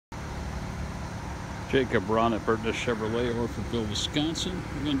Jacob Ron at Burtness Chevrolet, Orfordville, Wisconsin.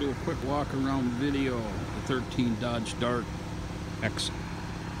 We're going to do a quick walk around video of the 13 Dodge Dart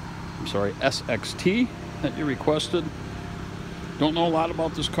SXT that you requested. Don't know a lot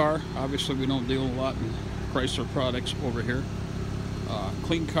about this car. Obviously, we don't deal a lot in Chrysler products over here.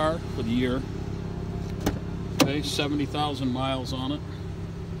 Clean car for the year. Okay, 70,000 miles on it.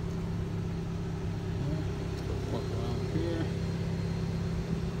 Walk around here.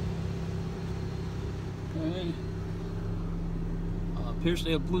 Okay. Appears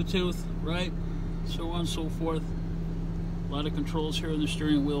to have Bluetooth, right? So on and so forth. A lot of controls here on the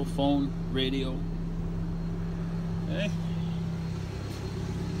steering wheel, phone, radio. Okay.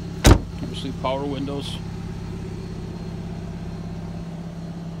 Obviously power windows.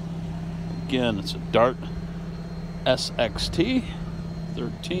 Again, it's a Dart SXT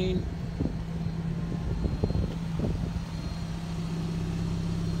 13.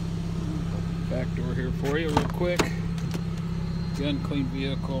 Back door here for you real quick. Again, clean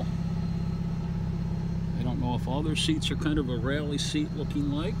vehicle. I don't know if all their seats are kind of a rally seat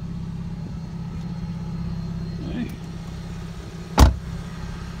looking like. Okay.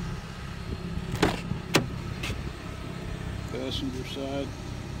 Passenger side.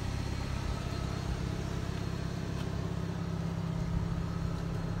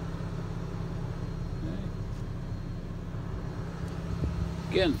 Okay.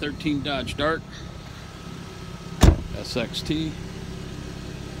 Again, 13 Dodge Dart SXT.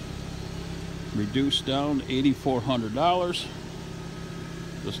 Reduced down $8,400.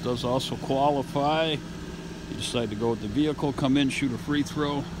 This does also qualify. You decide to go with the vehicle, come in, shoot a free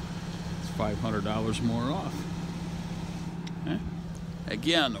throw. It's $500 more off. Okay.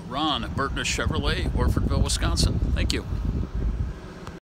 Again, Ron at Burtness Chevrolet, Orfordville, Wisconsin. Thank you.